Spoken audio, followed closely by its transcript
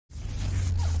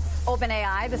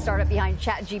OpenAI, the startup behind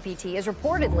ChatGPT, is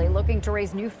reportedly looking to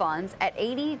raise new funds at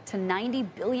 $80 to $90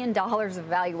 billion of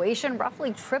valuation,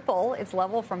 roughly triple its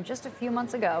level from just a few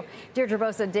months ago. Deirdre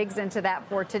Bosa digs into that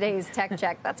for today's Tech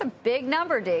Check. That's a big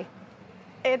number, Dee.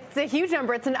 It's a huge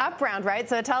number. It's an up round, right?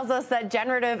 So it tells us that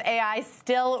generative AI is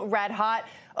still red hot.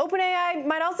 OpenAI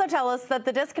might also tell us that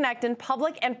the disconnect in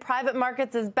public and private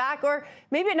markets is back, or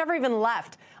maybe it never even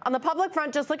left. On the public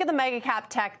front, just look at the mega cap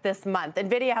tech this month.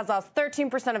 NVIDIA has lost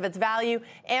 13% of its value,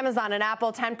 Amazon and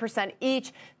Apple 10%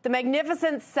 each. The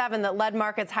Magnificent Seven that led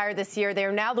markets higher this year, they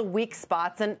are now the weak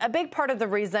spots, and a big part of the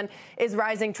reason is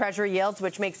rising treasury yields,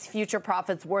 which makes future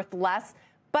profits worth less.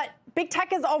 But big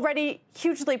tech is already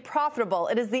hugely profitable.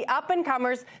 It is the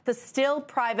up-and-comers, the still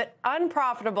private,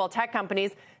 unprofitable tech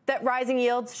companies that rising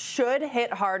yields should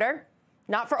hit harder.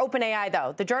 Not for OpenAI,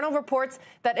 though. The Journal reports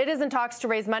that it is in talks to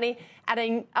raise money at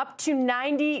an up to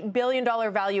 $90 billion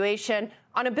valuation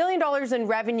on $1 billion in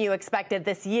revenue expected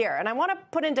this year. And I want to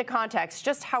put into context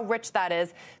just how rich that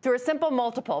is through a simple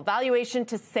multiple, valuation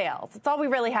to sales. It's all we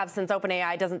really have since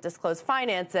OpenAI doesn't disclose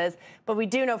finances, but we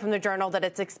do know from the Journal that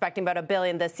it's expecting about $1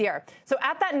 billion this year. So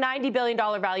at that $90 billion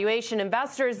valuation,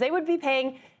 investors, they would be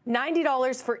paying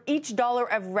 $90 for each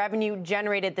dollar of revenue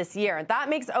generated this year. That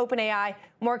makes OpenAI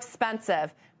more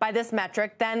expensive by this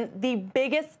metric than the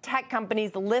biggest tech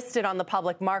companies listed on the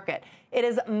public market. It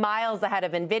is miles ahead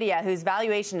of NVIDIA, whose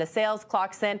valuation to sales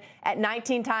clocks in at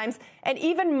 19 times. And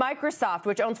even Microsoft,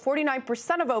 which owns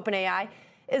 49% of OpenAI,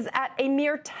 is at a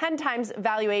mere 10 times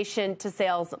valuation to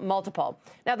sales multiple.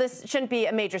 Now, this shouldn't be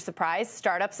a major surprise.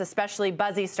 Startups, especially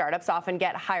buzzy startups, often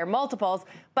get higher multiples,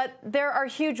 but there are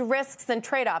huge risks and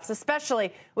trade-offs,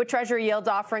 especially with treasury yields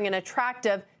offering an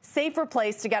attractive, safer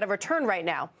place to get a return right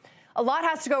now. A lot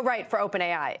has to go right for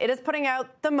OpenAI. It is putting out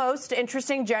the most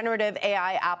interesting generative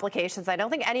AI applications. I don't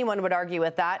think anyone would argue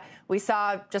with that. We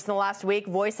saw just in the last week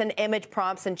voice and image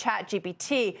prompts in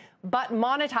ChatGPT, but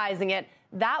monetizing it,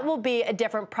 that will be a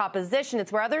different proposition.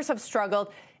 It's where others have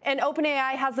struggled. And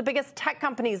OpenAI has the biggest tech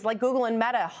companies like Google and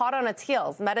Meta hot on its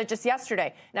heels. Meta just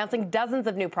yesterday announcing dozens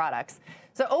of new products.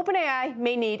 So OpenAI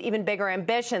may need even bigger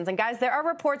ambitions. And guys, there are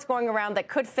reports going around that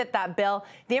could fit that bill.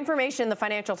 The information in the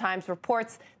Financial Times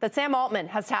reports that Sam Altman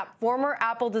has tapped former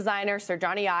Apple designer Sir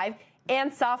Johnny Ive and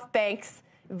SoftBank's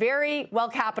very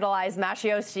well-capitalized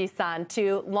Masayoshi Son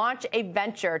to launch a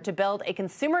venture to build a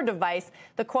consumer device,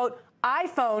 the quote,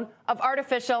 iPhone of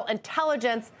artificial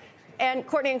intelligence. And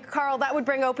Courtney and Carl, that would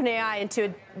bring OpenAI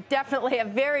into definitely a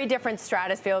very different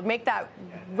stratosphere. It would make that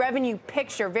revenue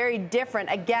picture very different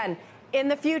again in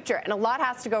the future. And a lot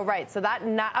has to go right. So that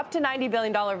up to $90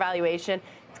 billion valuation,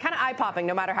 it's kind of eye-popping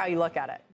no matter how you look at it.